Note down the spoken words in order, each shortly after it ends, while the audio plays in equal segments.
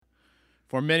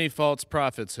For many false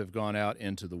prophets have gone out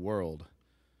into the world.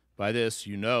 By this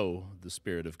you know the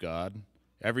Spirit of God.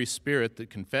 Every spirit that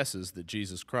confesses that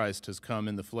Jesus Christ has come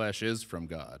in the flesh is from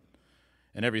God,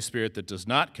 and every spirit that does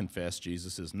not confess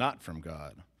Jesus is not from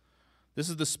God. This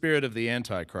is the spirit of the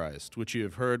Antichrist, which you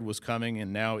have heard was coming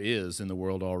and now is in the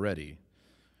world already.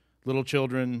 Little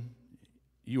children,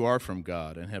 you are from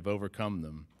God and have overcome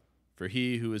them, for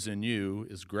he who is in you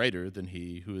is greater than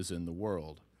he who is in the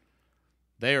world.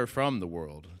 They are from the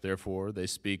world, therefore they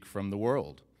speak from the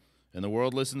world, and the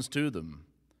world listens to them.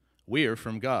 We are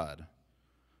from God.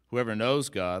 Whoever knows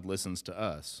God listens to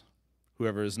us.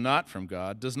 Whoever is not from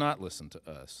God does not listen to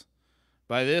us.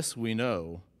 By this we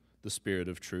know the spirit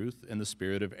of truth and the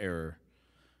spirit of error.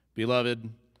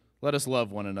 Beloved, let us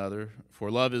love one another,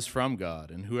 for love is from God,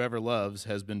 and whoever loves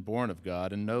has been born of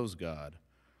God and knows God.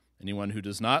 Anyone who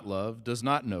does not love does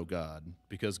not know God,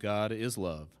 because God is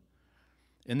love.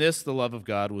 In this the love of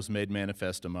God was made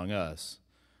manifest among us,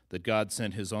 that God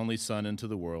sent his only Son into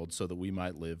the world so that we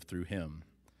might live through him.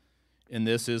 In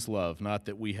this is love, not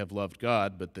that we have loved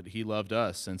God, but that he loved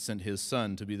us and sent his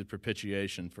Son to be the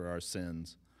propitiation for our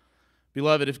sins.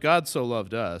 Beloved, if God so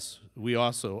loved us, we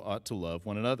also ought to love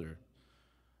one another.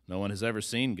 No one has ever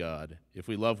seen God. If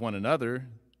we love one another,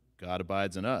 God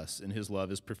abides in us, and his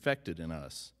love is perfected in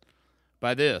us.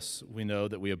 By this we know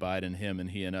that we abide in him and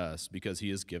he in us, because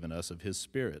he has given us of his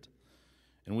Spirit.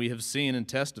 And we have seen and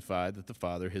testified that the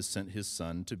Father has sent his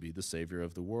Son to be the Savior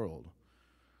of the world.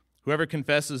 Whoever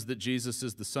confesses that Jesus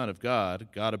is the Son of God,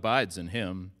 God abides in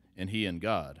him, and he in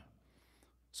God.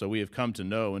 So we have come to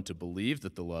know and to believe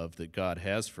that the love that God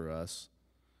has for us,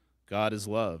 God is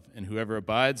love, and whoever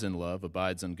abides in love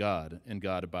abides in God, and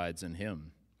God abides in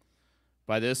him.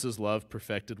 By this is love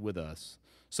perfected with us,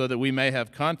 so that we may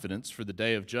have confidence for the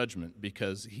day of judgment,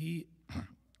 because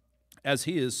as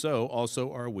he is, so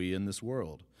also are we in this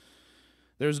world.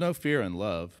 There is no fear in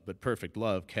love, but perfect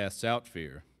love casts out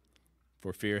fear.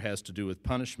 For fear has to do with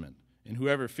punishment, and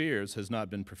whoever fears has not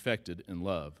been perfected in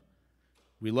love.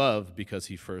 We love because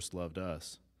he first loved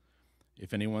us.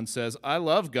 If anyone says, I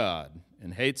love God,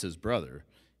 and hates his brother,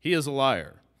 he is a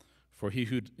liar. For he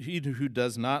who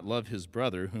does not love his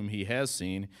brother whom he has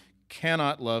seen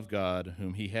cannot love God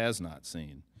whom he has not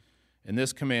seen. And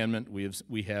this commandment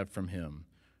we have from him.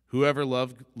 Whoever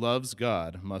loves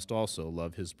God must also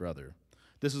love his brother.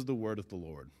 This is the word of the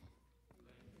Lord.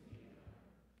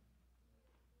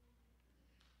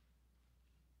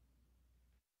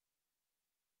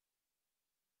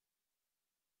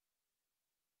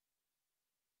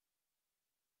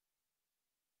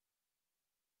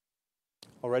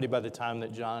 Already by the time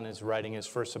that John is writing his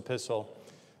first epistle,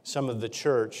 some of the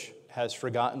church has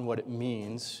forgotten what it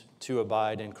means to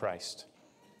abide in Christ,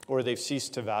 or they've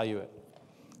ceased to value it.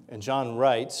 And John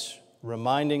writes,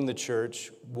 reminding the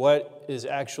church what is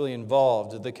actually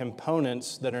involved, the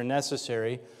components that are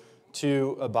necessary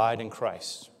to abide in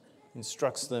Christ. He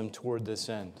instructs them toward this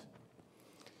end.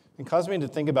 It caused me to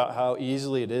think about how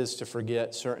easily it is to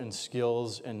forget certain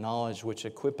skills and knowledge which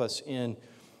equip us in.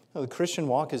 The Christian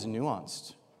walk is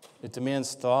nuanced. It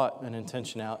demands thought and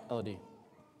intentionality.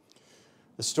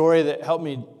 The story that helped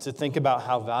me to think about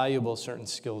how valuable certain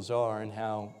skills are and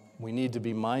how we need to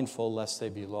be mindful lest they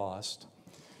be lost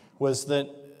was that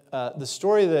the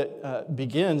story that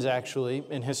begins actually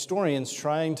in historians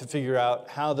trying to figure out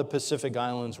how the Pacific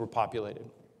Islands were populated.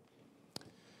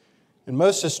 And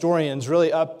most historians,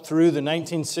 really up through the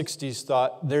 1960s,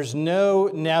 thought there's no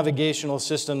navigational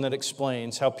system that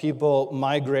explains how people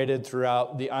migrated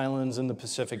throughout the islands in the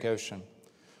Pacific Ocean.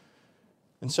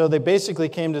 And so they basically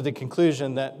came to the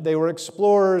conclusion that they were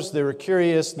explorers, they were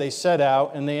curious, they set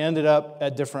out, and they ended up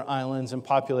at different islands and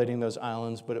populating those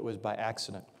islands, but it was by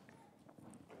accident.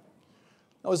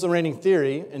 That was the reigning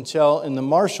theory until in the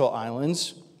Marshall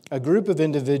Islands, a group of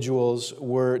individuals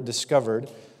were discovered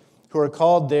who are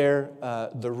called there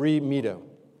the Re-Mito,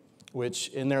 which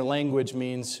in their language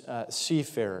means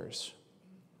seafarers.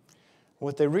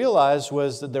 What they realized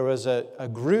was that there was a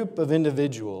group of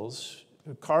individuals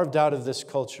who carved out of this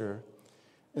culture,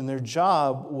 and their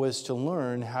job was to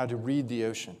learn how to read the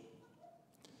ocean.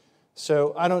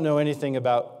 So I don't know anything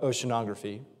about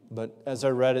oceanography, but as I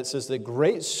read, it says that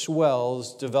great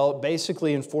swells develop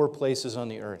basically in 4 places on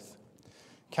the earth: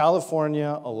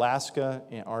 California, Alaska,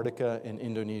 Antarctica, and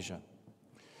Indonesia.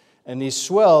 And these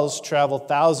swells travel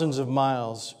thousands of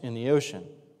miles in the ocean.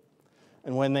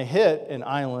 And when they hit an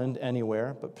island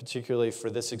anywhere, but particularly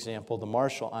for this example, the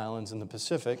Marshall Islands in the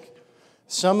Pacific,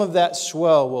 some of that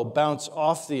swell will bounce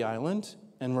off the island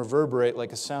and reverberate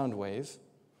like a sound wave.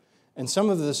 And some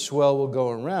of the swell will go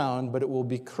around, but it will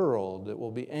be curled, it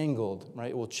will be angled, right?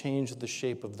 It will change the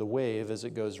shape of the wave as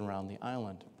it goes around the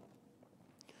island.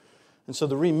 And so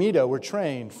the Remita were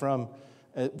trained from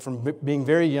being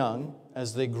very young.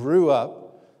 As they grew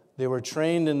up, they were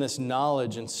trained in this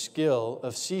knowledge and skill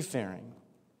of seafaring.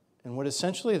 And what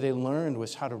essentially they learned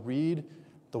was how to read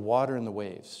the water and the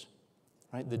waves,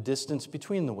 right? The distance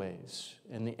between the waves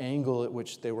and the angle at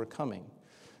which they were coming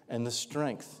and the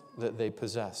strength that they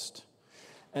possessed.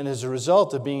 And as a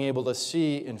result of being able to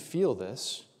see and feel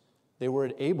this, they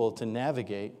were able to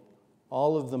navigate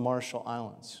all of the Marshall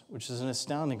Islands, which is an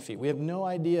astounding feat. We have no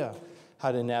idea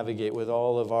how to navigate with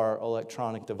all of our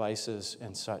electronic devices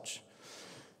and such.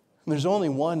 And there's only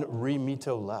one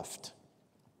Remito left.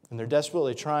 And they're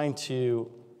desperately trying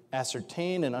to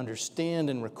ascertain and understand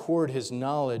and record his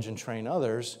knowledge and train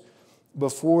others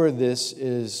before this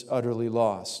is utterly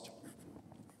lost.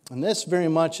 And this very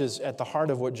much is at the heart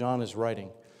of what John is writing.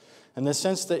 In the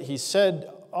sense that he said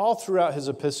all throughout his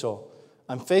epistle,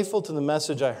 I'm faithful to the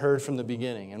message I heard from the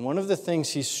beginning. And one of the things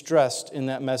he stressed in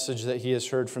that message that he has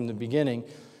heard from the beginning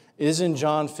is in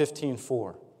John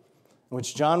 15:4, in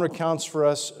which John recounts for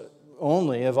us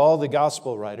only of all the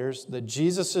gospel writers that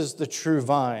Jesus is the true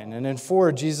vine. And in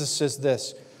 4, Jesus says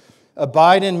this,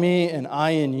 abide in me and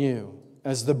I in you.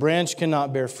 As the branch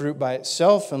cannot bear fruit by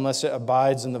itself unless it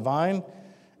abides in the vine,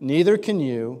 neither can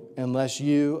you unless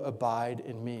you abide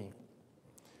in me.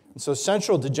 And so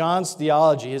central to John's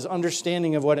theology, his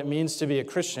understanding of what it means to be a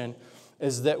Christian,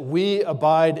 is that we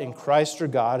abide in Christ or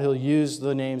God. He'll use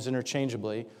the names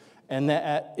interchangeably. And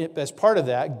that as part of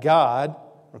that, God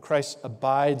or Christ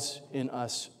abides in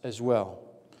us as well.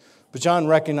 But John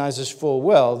recognizes full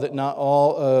well that not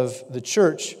all of the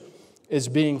church is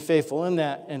being faithful in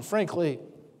that. And frankly,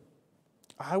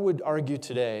 I would argue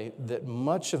today that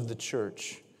much of the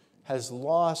church has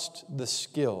lost the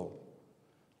skill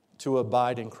to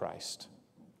abide in Christ,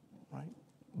 right?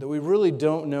 That we really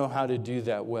don't know how to do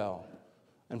that well.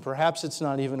 And perhaps it's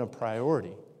not even a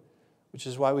priority, which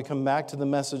is why we come back to the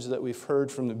message that we've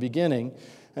heard from the beginning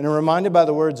and are reminded by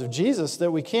the words of Jesus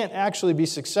that we can't actually be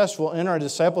successful in our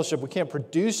discipleship. We can't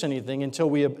produce anything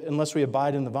unless we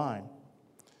abide in the vine.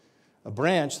 A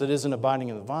branch that isn't abiding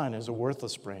in the vine is a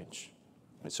worthless branch.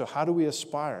 Right? So how do we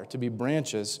aspire to be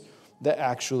branches that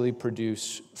actually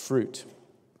produce fruit?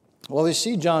 Well, we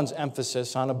see John's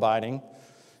emphasis on abiding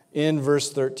in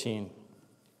verse 13.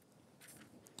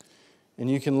 And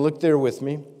you can look there with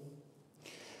me.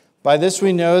 By this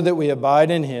we know that we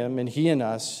abide in him and he in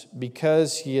us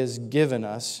because he has given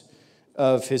us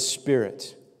of his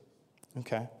Spirit.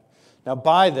 Okay. Now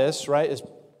by this, right, is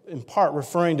in part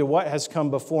referring to what has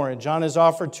come before. And John has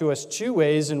offered to us 2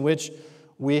 ways in which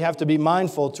we have to be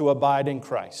mindful to abide in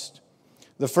Christ.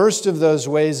 The first of those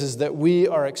ways is that we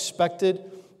are expected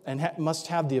and must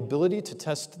have the ability to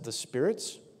test the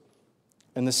spirits.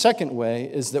 And the second way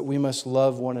is that we must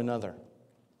love one another.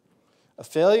 A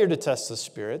failure to test the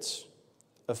spirits,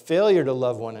 a failure to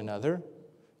love one another,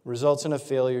 results in a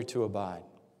failure to abide.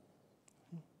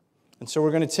 And so we're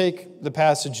going to take the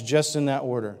passage just in that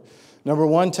order. Number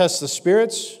 1, test the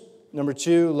spirits. Number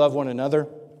 2, love one another.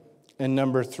 And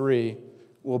number 3,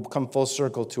 we'll come full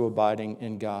circle to abiding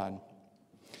in God.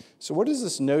 So what is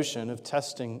this notion of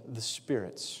testing the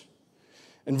spirits?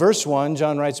 In verse 1,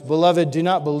 John writes, Beloved, do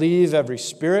not believe every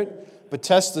spirit, but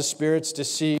test the spirits to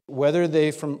see whether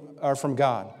they are from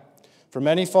God. For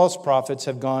many false prophets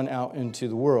have gone out into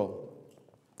the world.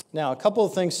 Now, a couple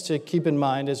of things to keep in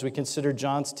mind as we consider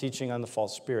John's teaching on the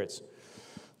false spirits.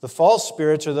 The false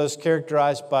spirits are those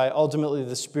characterized by ultimately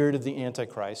the spirit of the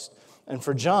Antichrist. And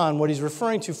for John, what he's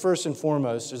referring to first and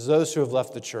foremost is those who have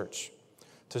left the church.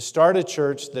 To start a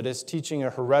church that is teaching a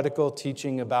heretical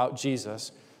teaching about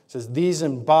Jesus, says these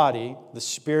embody the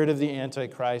spirit of the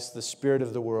Antichrist, the spirit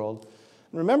of the world.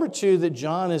 And remember, too, that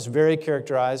John is very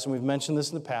characterized, and we've mentioned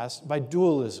this in the past, by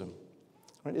dualism.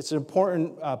 Right? It's an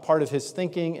important part of his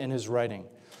thinking and his writing.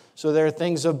 So there are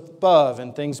things above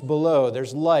and things below.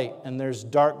 There's light and there's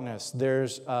darkness.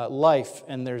 There's life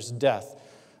and there's death.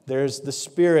 There's the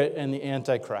spirit and the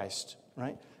Antichrist.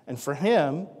 Right? And for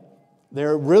him,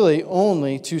 there are really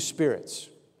only 2 spirits.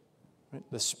 Right?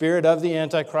 The spirit of the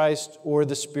Antichrist or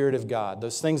the spirit of God.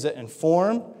 Those things that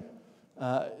inform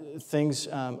things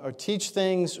or teach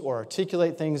things or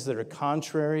articulate things that are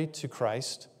contrary to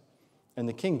Christ and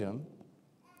the kingdom.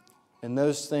 And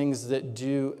those things that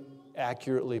do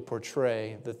accurately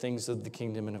portray the things of the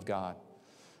kingdom and of God.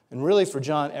 And really for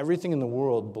John, everything in the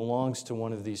world belongs to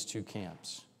one of these 2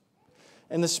 camps.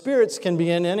 And the spirits can be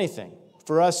in anything.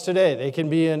 For us today, they can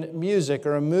be in music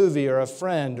or a movie or a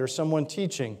friend or someone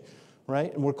teaching,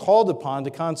 right? And we're called upon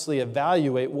to constantly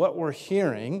evaluate what we're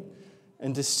hearing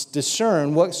and to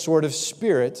discern what sort of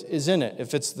spirit is in it.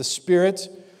 If it's the spirit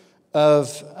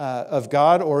of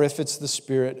God or if it's the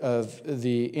spirit of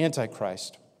the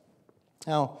Antichrist.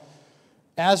 Now,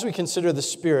 as we consider the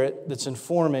spirit that's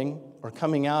informing or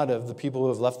coming out of the people who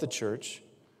have left the church,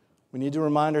 we need to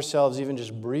remind ourselves even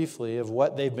just briefly of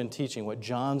what they've been teaching, what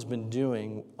John's been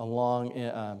doing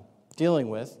dealing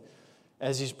with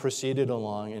as he's proceeded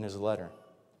along in his letter.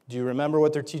 Do you remember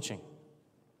what they're teaching?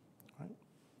 Right?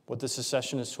 What the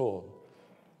secessionists hold.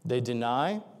 They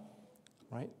deny,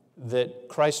 right, that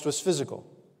Christ was physical.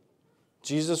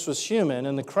 Jesus was human,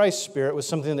 and the Christ spirit was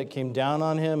something that came down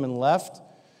on him and left.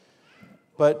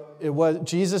 But it was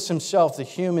Jesus himself, the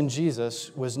human Jesus,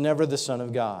 was never the Son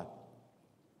of God.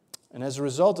 And as a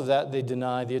result of that, they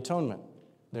deny the atonement.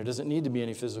 There doesn't need to be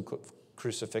any physical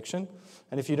crucifixion.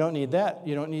 And if you don't need that,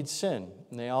 you don't need sin.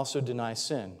 And they also deny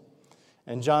sin.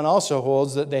 And John also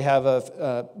holds that they have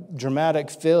a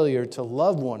dramatic failure to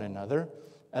love one another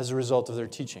as a result of their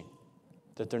teaching,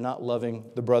 that they're not loving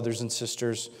the brothers and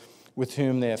sisters with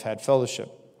whom they have had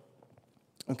fellowship.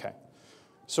 Okay,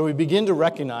 so we begin to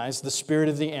recognize the spirit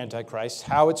of the Antichrist,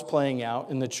 how it's playing out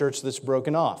in the church that's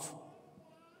broken off.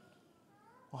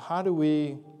 Well, how do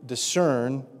we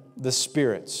discern the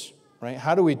spirits, right?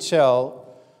 How do we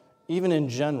tell, even in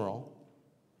general,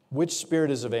 which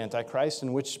spirit is of Antichrist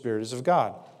and which spirit is of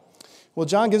God? Well,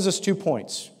 John gives us 2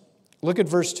 points. Look at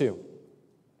verse 2.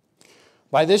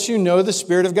 By this you know the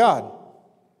Spirit of God.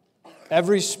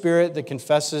 Every spirit that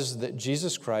confesses that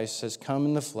Jesus Christ has come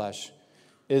in the flesh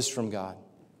is from God.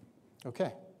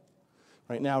 Okay.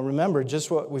 Right now, remember just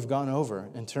what we've gone over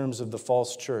in terms of the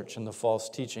false church and the false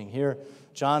teaching. Here,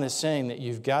 John is saying that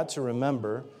you've got to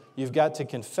remember, you've got to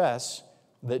confess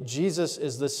that Jesus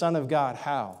is the Son of God.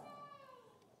 How?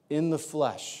 In the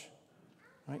flesh.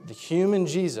 Right? The human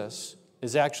Jesus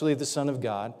is actually the Son of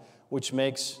God, which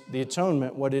makes the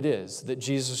atonement what it is, that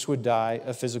Jesus would die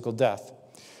a physical death.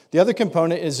 The other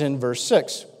component is in verse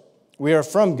 6. We are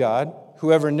from God.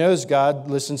 Whoever knows God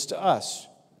listens to us.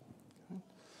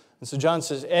 And so John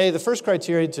says, the first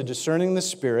criteria to discerning the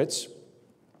spirits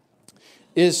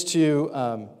is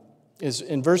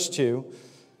in verse 2,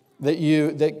 that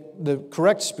the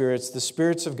correct spirits, the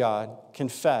spirits of God,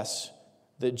 confess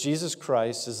that Jesus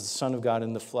Christ is the Son of God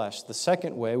in the flesh. The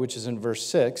second way, which is in verse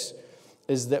 6,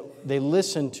 is that they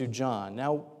listen to John.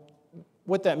 Now,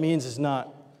 what that means is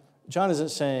not, John isn't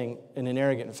saying in an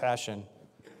arrogant fashion,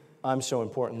 I'm so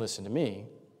important, listen to me.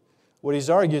 What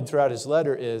he's argued throughout his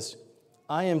letter is,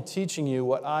 I am teaching you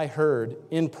what I heard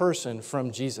in person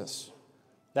from Jesus.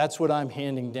 That's what I'm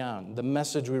handing down, the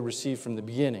message we received from the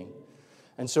beginning.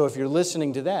 And so if you're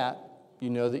listening to that, you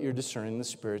know that you're discerning the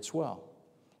spirits well.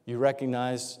 You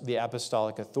recognize the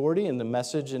apostolic authority and the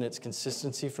message and its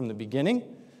consistency from the beginning,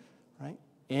 right?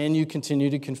 And you continue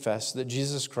to confess that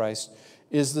Jesus Christ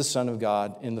is the Son of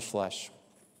God in the flesh.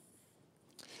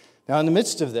 Now, in the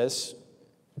midst of this,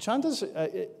 John does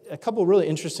a couple really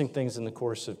interesting things in the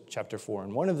course of chapter 4.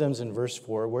 And one of them is in verse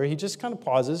 4, where he just kind of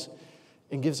pauses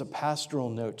and gives a pastoral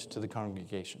note to the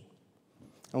congregation.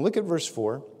 And look at verse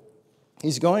 4.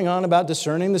 He's going on about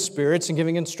discerning the spirits and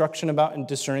giving instruction about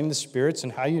discerning the spirits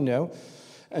and how you know.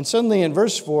 And suddenly in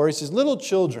verse 4, he says, little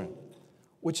children,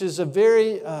 which is a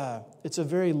very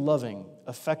loving,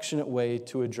 affectionate way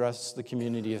to address the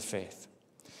community of faith.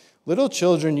 Little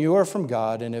children, you are from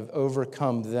God and have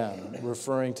overcome them,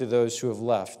 referring to those who have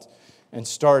left and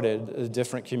started a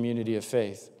different community of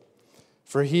faith.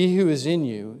 For he who is in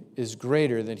you is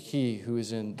greater than he who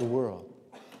is in the world.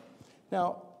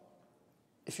 Now,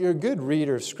 if you're a good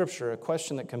reader of Scripture, a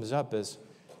question that comes up is,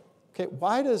 okay,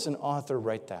 why does an author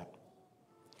write that?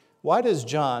 Why does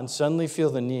John suddenly feel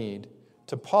the need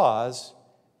to pause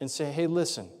and say, hey,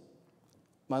 listen,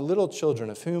 my little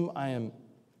children, of whom I'm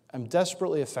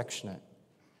desperately affectionate,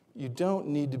 you don't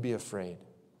need to be afraid.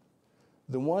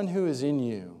 The one who is in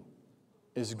you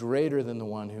is greater than the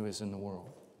one who is in the world.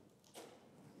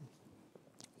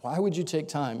 Why would you take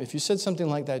time? If you said something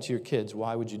like that to your kids,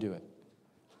 why would you do it?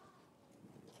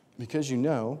 Because you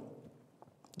know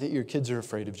that your kids are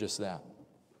afraid of just that.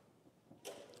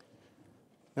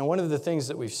 Now, one of the things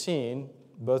that we've seen,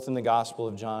 both in the Gospel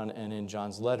of John and in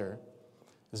John's letter,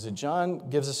 is that John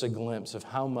gives us a glimpse of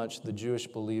how much the Jewish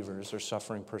believers are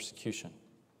suffering persecution.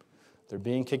 They're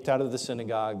being kicked out of the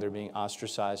synagogue. They're being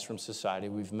ostracized from society.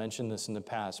 We've mentioned this in the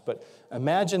past. But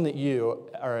imagine that you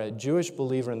are a Jewish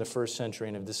believer in the first century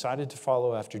and have decided to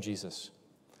follow after Jesus.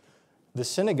 The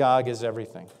synagogue is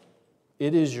everything.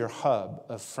 It is your hub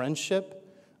of friendship,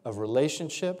 of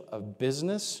relationship, of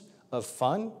business, of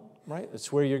fun, right?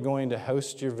 It's where you're going to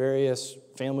host your various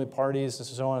family parties and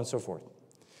so on and so forth.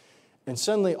 And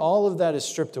suddenly all of that is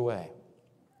stripped away.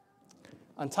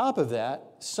 On top of that,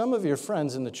 some of your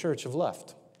friends in the church have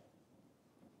left.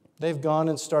 They've gone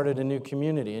and started a new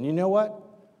community. And you know what?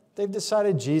 They've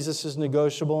decided Jesus is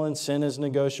negotiable and sin is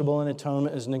negotiable and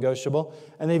atonement is negotiable.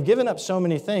 And they've given up so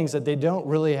many things that they don't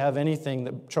really have anything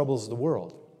that troubles the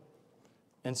world.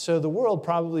 And so the world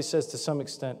probably says to some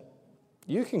extent,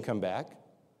 you can come back.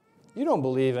 You don't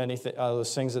believe anything,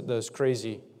 those things that those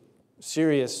crazy,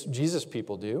 serious Jesus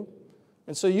people do.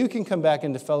 And so you can come back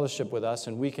into fellowship with us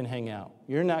and we can hang out.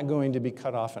 You're not going to be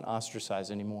cut off and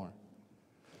ostracized anymore.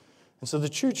 And so the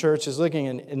true church is looking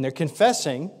and they're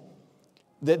confessing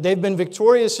that they've been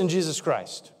victorious in Jesus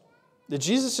Christ, that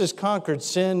Jesus has conquered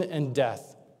sin and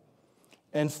death.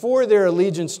 And for their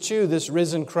allegiance to this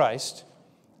risen Christ,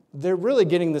 they're really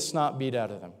getting the snot beat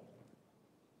out of them.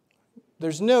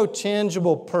 There's no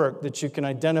tangible perk that you can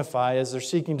identify as they're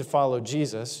seeking to follow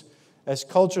Jesus, as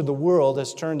culture, the world,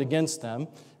 has turned against them,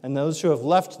 and those who have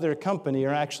left their company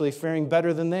are actually faring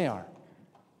better than they are.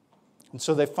 And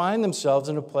so they find themselves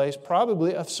in a place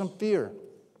probably of some fear,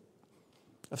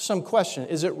 of some question.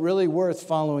 Is it really worth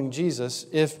following Jesus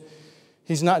if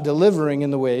he's not delivering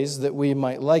in the ways that we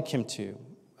might like him to?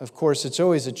 Of course, it's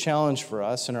always a challenge for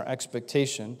us in our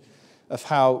expectation of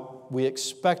how we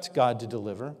expect God to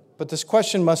deliver. But this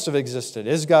question must have existed.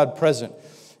 Is God present?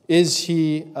 Is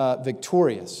he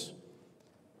victorious?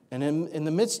 And in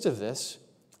the midst of this,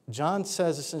 John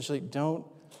says essentially, don't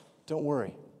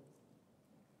worry.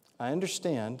 I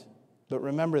understand, but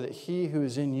remember that he who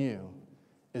is in you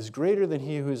is greater than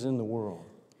he who is in the world.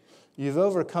 You've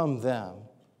overcome them,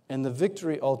 and the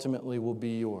victory ultimately will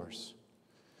be yours.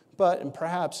 But, and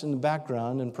perhaps in the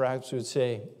background, and perhaps we would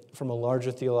say from a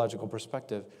larger theological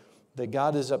perspective, that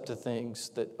God is up to things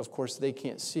that, of course, they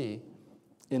can't see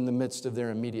in the midst of their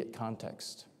immediate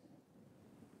context.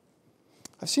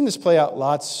 I've seen this play out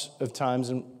lots of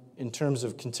times in terms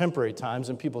of contemporary times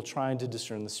and people trying to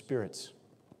discern the spirits.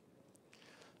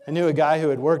 I knew a guy who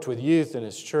had worked with youth in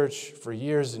his church for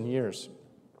years and years.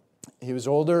 He was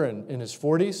older and in his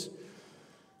 40s,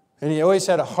 and he always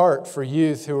had a heart for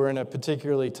youth who were in a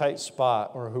particularly tight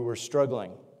spot or who were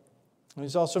struggling. And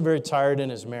he's also very tired in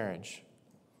his marriage.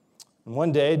 And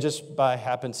one day, just by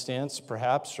happenstance,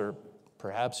 perhaps, or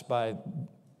perhaps by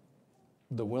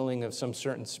the willing of some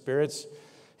certain spirits,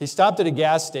 he stopped at a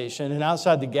gas station, and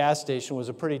outside the gas station was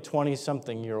a pretty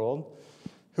 20-something-year-old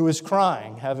who was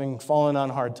crying, having fallen on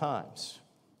hard times.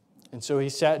 And so he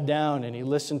sat down and he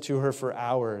listened to her for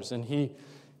hours, and he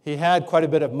had quite a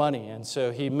bit of money, and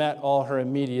so he met all her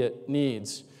immediate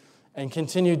needs and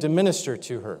continued to minister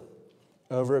to her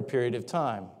over a period of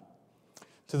time,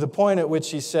 to the point at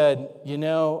which he said, you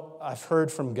know, I've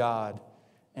heard from God,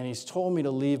 and he's told me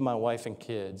to leave my wife and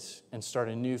kids and start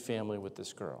a new family with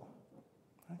this girl.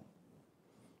 Right?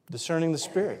 Discerning the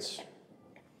spirits.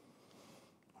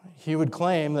 He would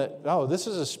claim that, oh, this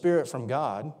is a spirit from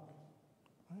God.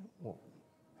 Well,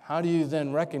 how do you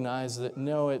then recognize that,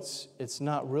 no, it's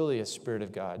not really a spirit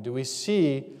of God? Do we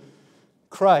see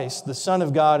Christ, the Son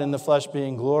of God in the flesh,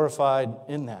 being glorified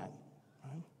in that?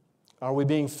 Right? Are we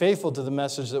being faithful to the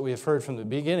message that we have heard from the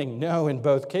beginning? No, in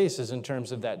both cases, in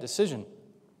terms of that decision.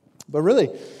 But really,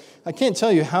 I can't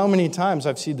tell you how many times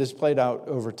I've seen this played out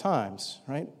over times,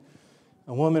 right?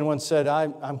 A woman once said,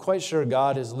 I'm quite sure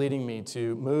God is leading me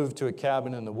to move to a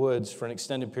cabin in the woods for an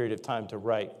extended period of time to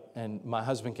write, and my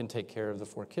husband can take care of the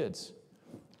 4 kids.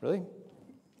 Really?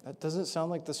 That doesn't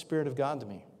sound like the Spirit of God to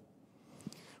me.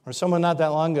 Or someone not that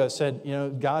long ago said, you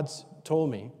know, God's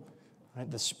told me, right,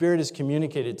 the Spirit has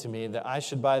communicated to me that I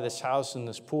should buy this house and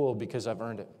this pool because I've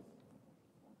earned it.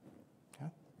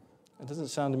 Okay? It doesn't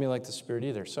sound to me like the Spirit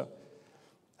either. So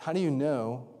how do you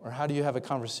know, or how do you have a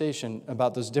conversation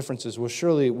about those differences? Well,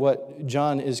 surely what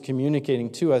John is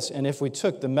communicating to us, and if we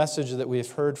took the message that we have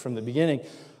heard from the beginning,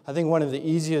 I think one of the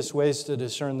easiest ways to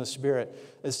discern the Spirit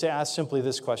is to ask simply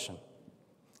this question.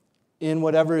 In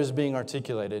whatever is being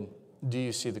articulated, do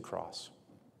you see the cross?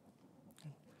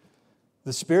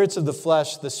 The spirits of the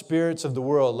flesh, the spirits of the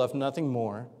world love nothing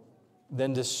more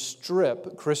than to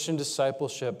strip Christian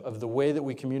discipleship of the way that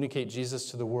we communicate Jesus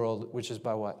to the world, which is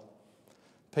by what?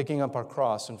 Picking up our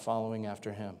cross and following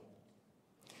after him.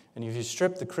 And if you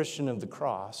strip the Christian of the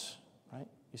cross, right,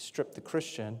 you strip the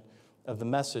Christian of the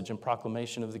message and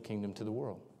proclamation of the kingdom to the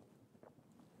world.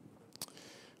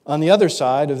 On the other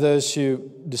side of those who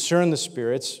discern the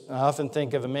spirits, I often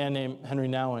think of a man named Henry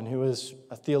Nouwen, who was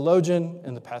a theologian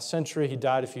in the past century. He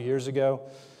died a few years ago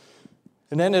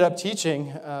and ended up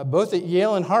teaching both at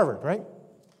Yale and Harvard, right?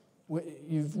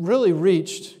 you've really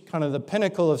reached kind of the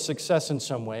pinnacle of success in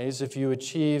some ways if you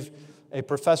achieve a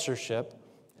professorship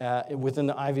within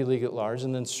the Ivy League at large,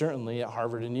 and then certainly at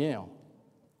Harvard and Yale.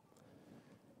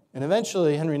 And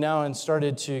eventually, Henry Nouwen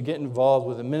started to get involved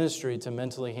with a ministry to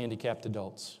mentally handicapped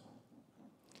adults.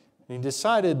 And he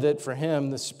decided that for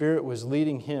him, the Spirit was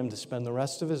leading him to spend the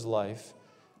rest of his life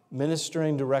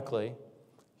ministering directly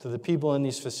to the people in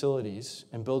these facilities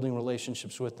and building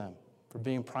relationships with them, for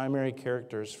being primary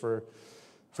characters for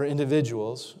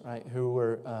individuals, right, who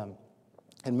were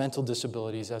had mental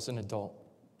disabilities as an adult.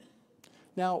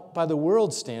 Now, by the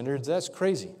world's standards, that's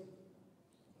crazy.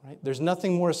 Right? There's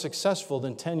nothing more successful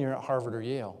than tenure at Harvard or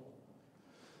Yale.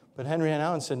 But Henry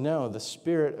Nouwen said, no, the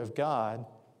Spirit of God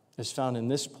is found in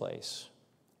this place,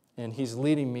 and He's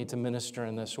leading me to minister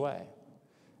in this way.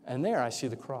 And there I see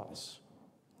the cross.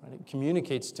 Right? It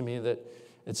communicates to me that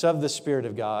it's of the Spirit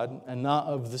of God and not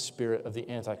of the spirit of the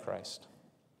Antichrist.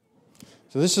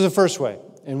 So this is the first way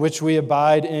in which we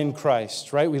abide in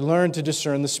Christ, right? We learn to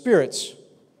discern the spirits.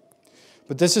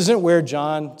 But this isn't where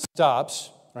John stops,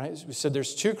 right? We said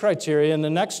there's two criteria, and the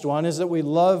next one is that we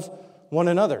love one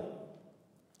another.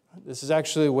 This is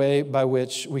actually a way by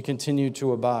which we continue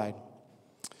to abide.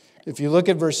 If you look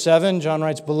at verse 7, John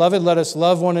writes, "Beloved, let us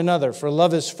love one another, for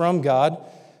love is from God,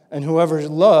 and whoever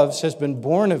loves has been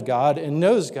born of God and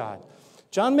knows God."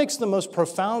 John makes the most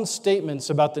profound statements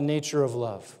about the nature of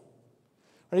love.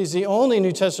 He's the only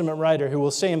New Testament writer who will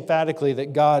say emphatically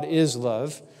that God is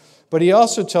love, but he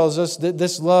also tells us that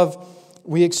this love,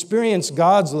 we experience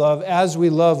God's love as we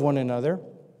love one another,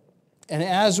 and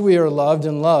as we are loved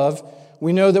and love,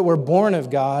 we know that we're born of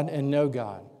God and know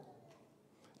God.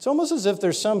 It's almost as if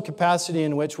there's some capacity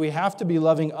in which we have to be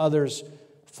loving others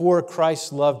for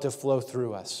Christ's love to flow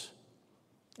through us,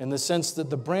 in the sense that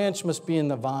the branch must be in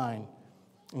the vine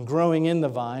and growing in the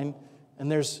vine, and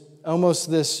there's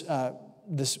almost this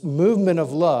movement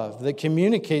of love that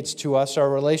communicates to us our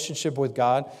relationship with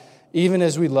God, even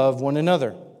as we love one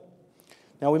another.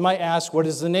 Now, we might ask, what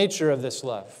is the nature of this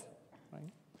love? Right?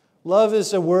 Love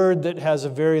is a word that has a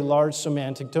very large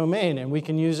semantic domain, and we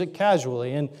can use it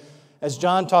casually. And as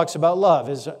John talks about love,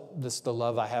 is this the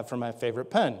love I have for my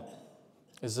favorite pen?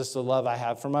 Is this the love I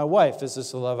have for my wife? Is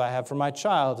this the love I have for my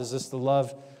child? Is this the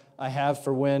love I have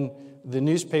for when the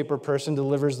newspaper person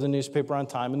delivers the newspaper on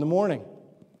time in the morning?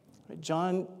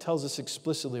 John tells us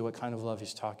explicitly what kind of love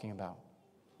he's talking about.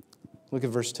 Look at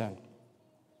verse 10.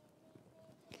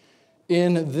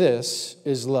 "In this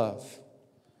is love,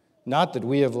 not that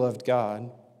we have loved God,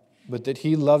 but that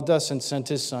He loved us and sent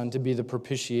His Son to be the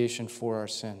propitiation for our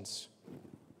sins."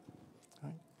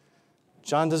 Right?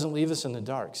 John doesn't leave us in the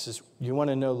dark. He says, you want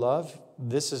to know love?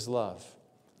 This is love.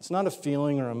 It's not a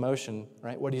feeling or emotion,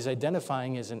 right? What he's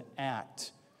identifying is an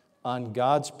act on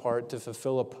God's part to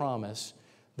fulfill a promise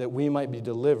that we might be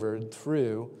delivered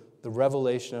through the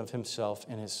revelation of Himself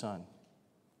in His Son.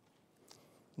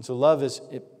 And so love is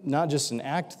not just an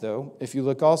act, though. If you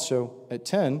look also at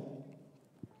 10,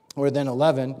 or then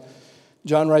 11,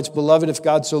 John writes, "Beloved, if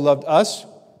God so loved us,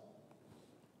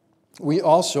 we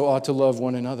also ought to love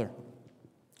one another."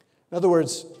 In other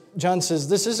words, John says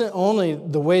this isn't only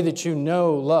the way that you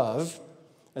know love,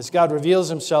 as God reveals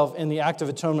Himself in the act of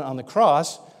atonement on the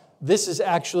cross, this is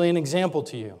actually an example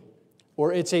to you,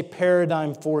 or it's a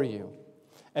paradigm for you.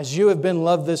 As you have been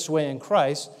loved this way in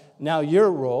Christ, now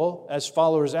your role as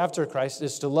followers after Christ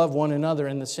is to love one another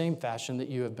in the same fashion that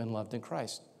you have been loved in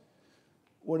Christ.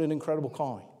 What an incredible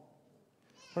calling.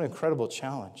 What an incredible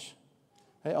challenge.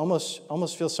 It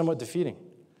almost feels somewhat defeating.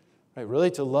 Right?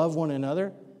 Really, to love one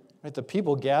another, right? The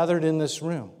people gathered in this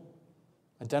room,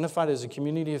 identified as a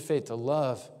community of faith, to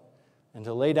love and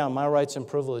to lay down my rights and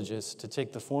privileges, to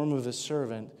take the form of a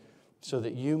servant so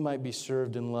that you might be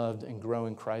served and loved and grow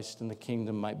in Christ and the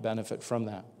kingdom might benefit from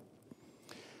that.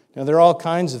 Now, there are all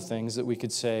kinds of things that we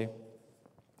could say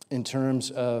in terms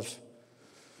of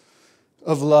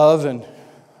love and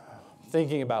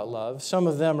thinking about love. Some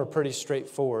of them are pretty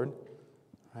straightforward,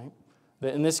 right?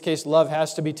 But in this case, love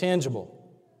has to be tangible.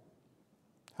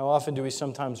 How often do we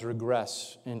sometimes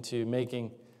regress into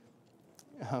making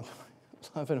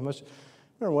love and emotion?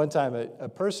 I remember one time a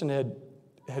person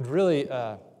had really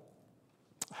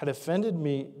had offended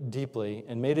me deeply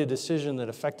and made a decision that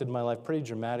affected my life pretty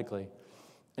dramatically.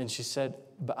 And she said,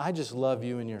 "But I just love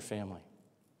you and your family."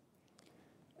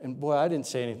 And boy, I didn't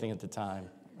say anything at the time.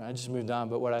 I just moved on.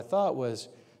 But what I thought was,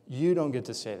 you don't get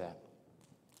to say that.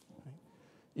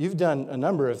 You've done a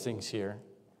number of things here,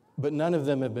 but none of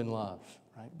them have been love,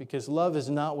 right? Because love is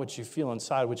not what you feel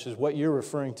inside, which is what you're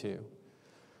referring to.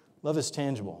 Love is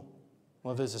tangible.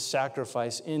 Love is a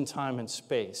sacrifice in time and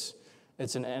space.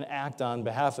 It's an act on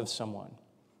behalf of someone.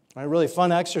 A really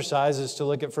fun exercise is to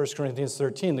look at 1 Corinthians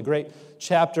 13, the great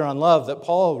chapter on love that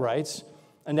Paul writes,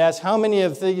 and ask, how many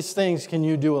of these things can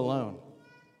you do alone?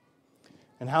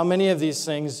 And how many of these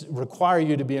things require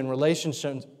you to be in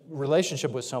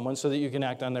relationship with someone so that you can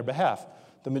act on their behalf?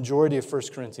 The majority of 1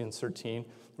 Corinthians 13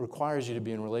 requires you to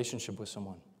be in relationship with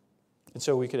someone. And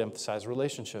so we could emphasize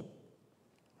relationship,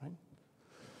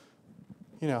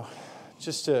 right?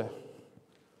 Just to,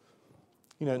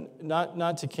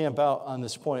 not to camp out on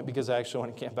this point, because I actually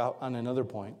want to camp out on another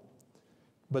point.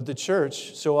 But the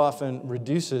church so often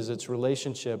reduces its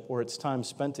relationship or its time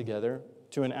spent together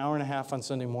to an hour and a half on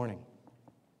Sunday morning.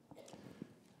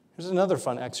 Here's another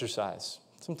fun exercise.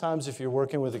 Sometimes if you're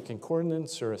working with a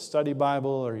concordance or a study Bible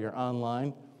or you're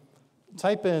online,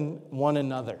 type in one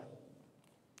another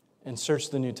and search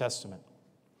the New Testament.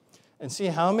 And see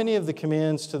how many of the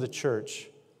commands to the church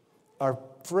are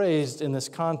phrased in this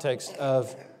context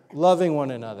of loving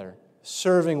one another,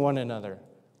 serving one another,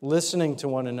 listening to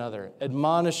one another,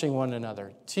 admonishing one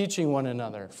another, teaching one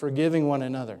another, forgiving one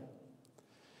another.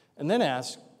 And then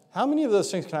ask, how many of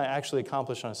those things can I actually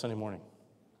accomplish on a Sunday morning?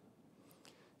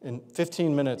 In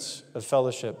 15 minutes of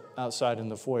fellowship outside in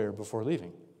the foyer before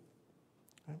leaving.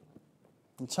 Right?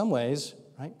 In some ways,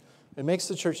 right, it makes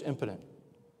the church impotent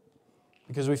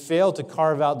because we fail to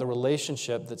carve out the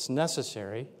relationship that's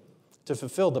necessary to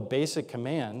fulfill the basic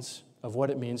commands of what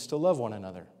it means to love one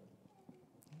another.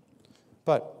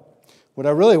 But what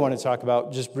I really want to talk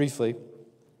about, just briefly,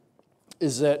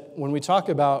 is that when we talk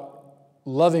about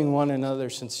loving one another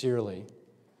sincerely,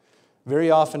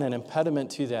 very often an impediment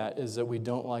to that is that we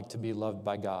don't like to be loved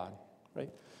by God,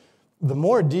 right? The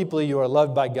more deeply you are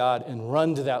loved by God and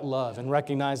run to that love and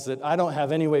recognize that I don't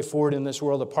have any way forward in this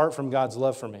world apart from God's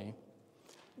love for me,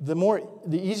 the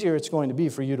easier it's going to be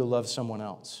for you to love someone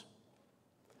else.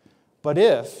 But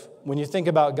if, when you think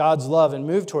about God's love and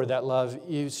move toward that love,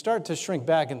 you start to shrink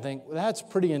back and think, well, that's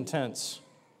pretty intense.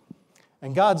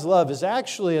 And God's love is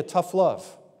actually a tough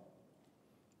love,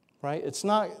 right? It's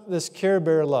not this Care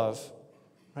Bear love,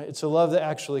 right? It's a love that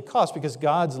actually costs because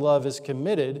God's love is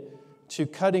committed to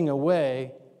cutting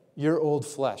away your old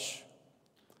flesh.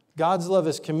 God's love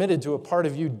is committed to a part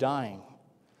of you dying.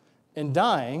 And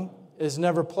dying is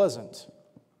never pleasant.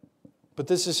 But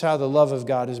this is how the love of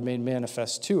God is made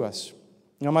manifest to us.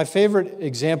 Now, my favorite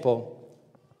example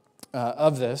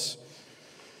of this,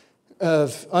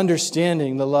 of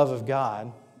understanding the love of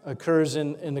God, occurs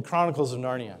in the Chronicles of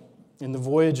Narnia, in the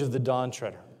Voyage of the Dawn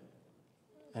Treader.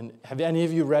 And have any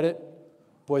of you read it?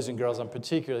 Boys and girls, I'm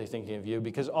particularly thinking of you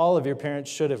because all of your parents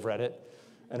should have read it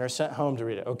and are sent home to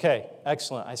read it. Okay,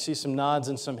 excellent. I see some nods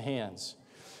and some hands.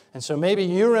 And so maybe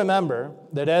you remember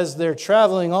that as they're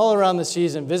traveling all around the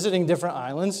seas and visiting different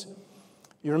islands,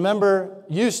 you remember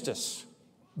Eustace,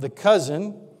 the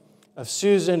cousin of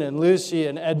Susan and Lucy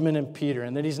and Edmund and Peter,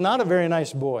 and that he's not a very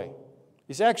nice boy.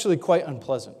 He's actually quite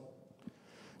unpleasant.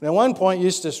 And at one point,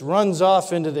 Eustace runs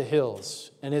off into the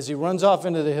hills. And as he runs off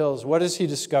into the hills, what does he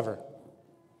discover?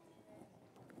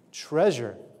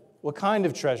 Treasure. What kind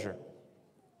of treasure?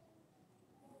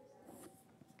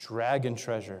 Dragon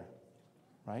treasure.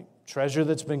 Right? Treasure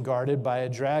that's been guarded by a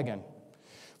dragon.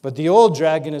 But the old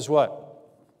dragon is what?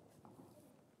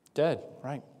 Dead,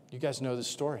 right? You guys know this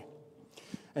story.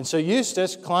 And so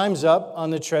Eustace climbs up on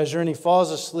the treasure and he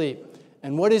falls asleep.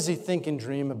 And what does he think and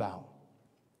dream about?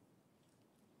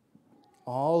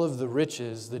 All of the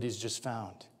riches that he's just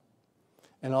found.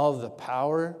 And all of the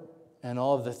power and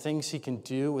all of the things he can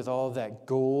do with all of that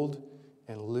gold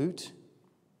and loot.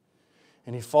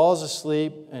 And he falls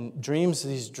asleep and dreams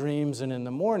these dreams, and in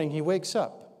the morning he wakes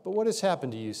up. But what has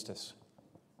happened to Eustace?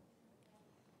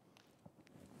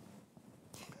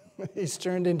 He's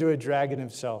turned into a dragon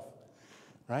himself,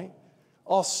 right?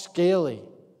 All scaly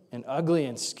and ugly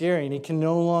and scary, and he can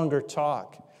no longer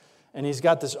talk. And he's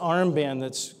got this armband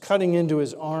that's cutting into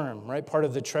his arm, right? Part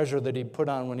of the treasure that he put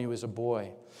on when he was a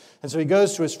boy. And so he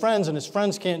goes to his friends, and his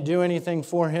friends can't do anything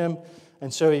for him.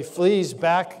 And so he flees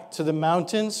back to the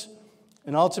mountains.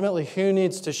 And ultimately, who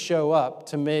needs to show up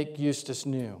to make Eustace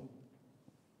new?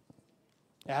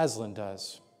 Aslan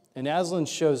does. And Aslan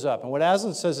shows up. And what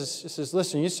Aslan says is, he says,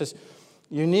 listen, Eustace,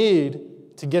 you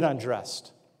need to get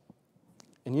undressed.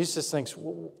 And Eustace thinks,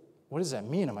 well, what does that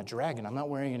mean? I'm a dragon. I'm not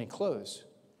wearing any clothes.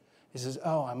 He says,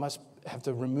 oh, I must have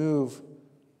to remove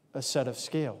a set of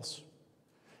scales.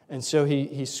 And so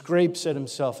he scrapes at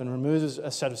himself and removes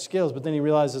a set of scales, but then he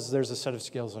realizes there's a set of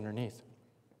scales underneath.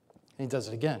 And he does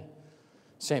it again.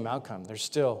 Same outcome. He's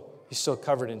still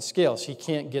covered in scales. He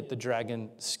can't get the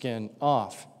dragon skin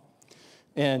off.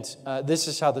 And this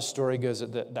is how the story goes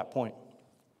at that point.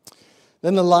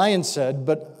 Then the lion said,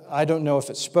 but I don't know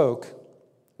if it spoke,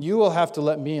 You will have to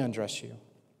let me undress you."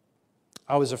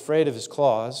 I was afraid of his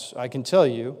claws, I can tell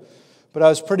you, but I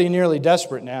was pretty nearly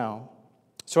desperate now.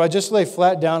 So I just lay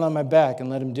flat down on my back and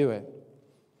let him do it.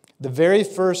 The very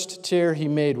first tear he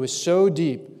made was so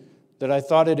deep that I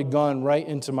thought it had gone right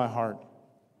into my heart.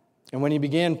 And when he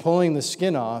began pulling the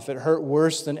skin off, it hurt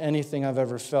worse than anything I've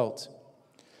ever felt.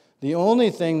 The only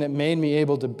thing that made me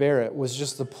able to bear it was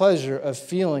just the pleasure of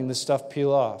feeling the stuff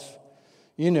peel off.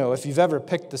 You know, if you've ever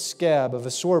picked the scab of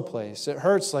a sore place, it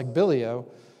hurts like bilio,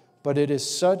 but it is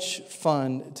such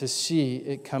fun to see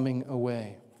it coming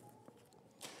away.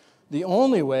 The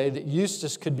only way that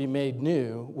Eustace could be made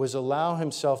new was allow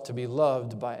himself to be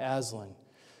loved by Aslan.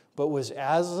 But was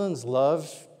Aslan's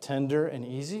love tender and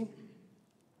easy?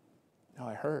 No,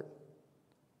 it hurt.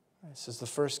 It says the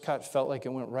first cut felt like it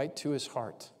went right to his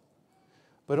heart.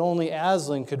 But only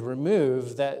Aslan could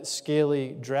remove that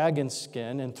scaly dragon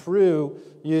skin and threw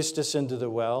Eustace into the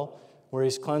well, where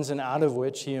he's cleansed, and out of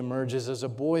which he emerges as a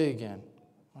boy again,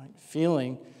 right?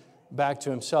 Feeling back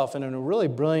to himself. And in a really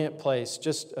brilliant place,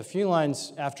 just a few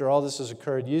lines after all this has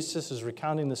occurred, Eustace is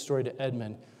recounting the story to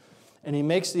Edmund, and he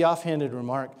makes the offhanded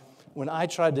remark, "When I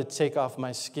tried to take off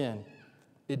my skin,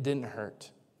 it didn't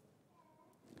hurt."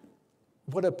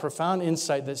 What a profound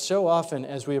insight that so often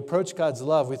as we approach God's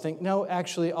love, we think, no,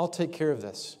 actually, I'll take care of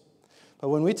this. But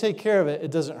when we take care of it,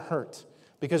 it doesn't hurt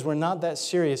because we're not that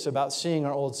serious about seeing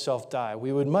our old self die.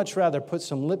 We would much rather put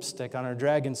some lipstick on our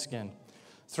dragon skin,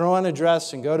 throw on a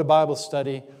dress and go to Bible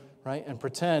study, right, and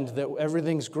pretend that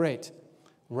everything's great,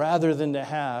 rather than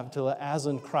to let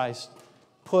Aslan Christ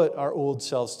put our old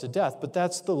selves to death. But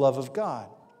that's the love of God.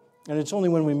 And it's only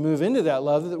when we move into that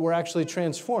love that we're actually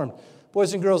transformed.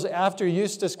 Boys and girls, after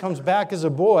Eustace comes back as a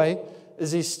boy,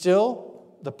 is he still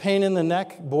the pain in the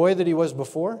neck boy that he was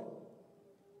before?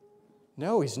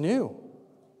 No, he's new.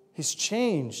 He's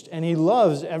changed, and he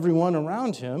loves everyone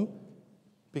around him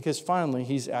because finally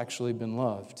he's actually been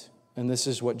loved. And this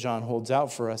is what John holds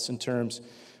out for us in terms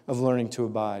of learning to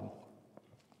abide.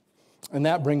 And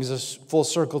that brings us full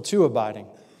circle to abiding.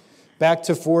 Back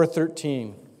to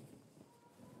 4:13.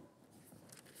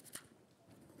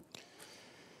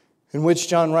 In which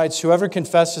John writes, "Whoever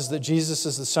confesses that Jesus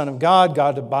is the Son of God,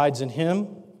 God abides in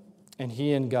him, and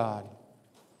he in God."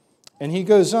 And he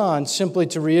goes on simply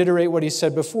to reiterate what he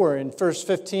said before. In verse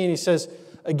 15, he says,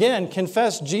 again,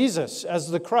 confess Jesus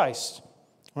as the Christ,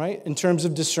 right, in terms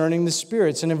of discerning the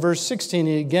spirits. And in verse 16,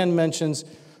 he again mentions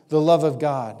the love of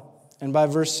God. And by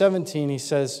verse 17, he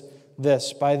says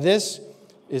this, "By this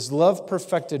is love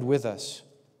perfected with us,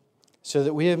 so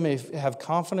that we may have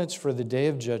confidence for the day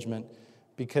of judgment,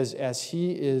 because as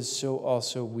he is, so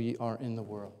also we are in the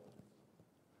world."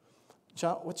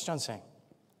 What's John saying?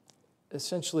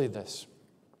 Essentially this: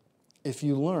 if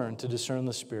you learn to discern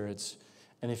the spirits,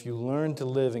 and if you learn to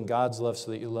live in God's love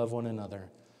so that you love one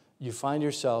another, you find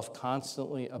yourself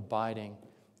constantly abiding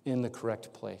in the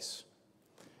correct place.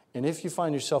 And if you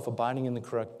find yourself abiding in the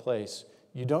correct place,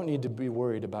 you don't need to be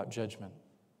worried about judgment,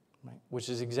 right? Which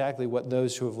is exactly what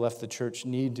those who have left the church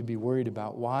need to be worried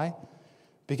about. Why?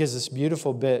 Because this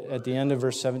beautiful bit at the end of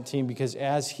verse 17, because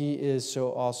as he is,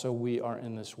 so also we are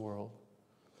in this world.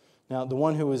 Now, the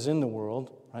one who is in the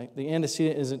world, right? The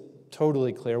antecedent isn't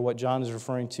totally clear what John is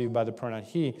referring to by the pronoun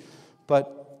he,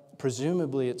 but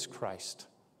presumably it's Christ.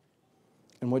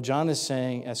 And what John is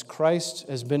saying, as Christ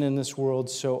has been in this world,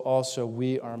 so also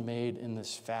we are made in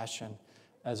this fashion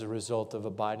as a result of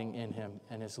abiding in him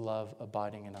and his love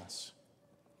abiding in us.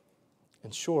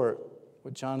 In short,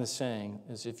 what John is saying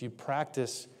is if you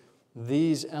practice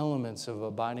these elements of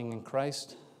abiding in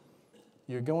Christ,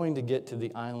 you're going to get to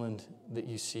the island that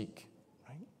you seek,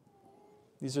 right?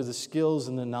 These are the skills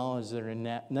and the knowledge that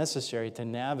are necessary to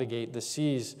navigate the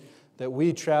seas that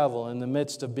we travel in the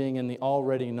midst of being in the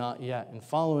already not yet and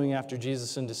following after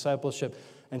Jesus in discipleship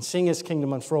and seeing his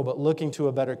kingdom unfurl, but looking to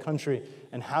a better country.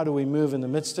 And how do we move in the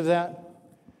midst of that?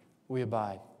 We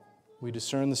abide. We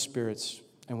discern the spirits,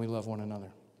 and we love one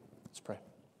another. Let's pray.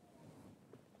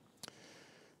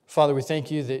 Father, we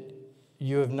thank you that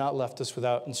you have not left us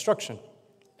without instruction,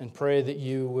 and pray that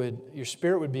your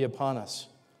Spirit would be upon us.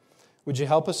 Would you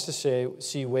help us to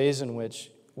see ways in which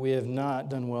we have not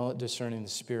done well at discerning the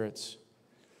spirits?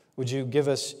 Would you give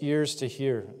us ears to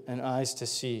hear and eyes to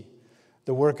see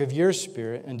the work of your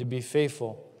Spirit and to be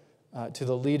faithful to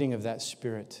the leading of that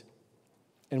Spirit?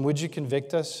 And would you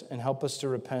convict us and help us to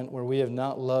repent where we have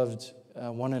not loved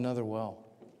one another well?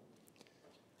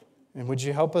 And would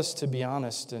you help us to be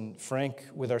honest and frank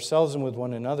with ourselves and with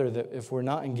one another, that if we're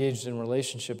not engaged in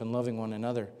relationship and loving one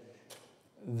another,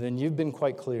 then you've been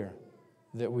quite clear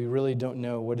that we really don't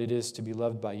know what it is to be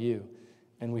loved by you,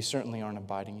 and we certainly aren't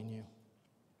abiding in you.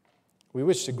 We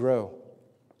wish to grow,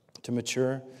 to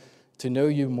mature, to know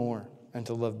you more, and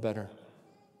to love better.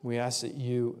 We ask that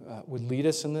you would lead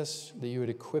us in this, that you would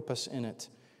equip us in it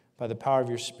by the power of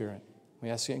your Spirit. We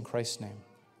ask it in Christ's name.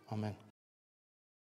 Amen.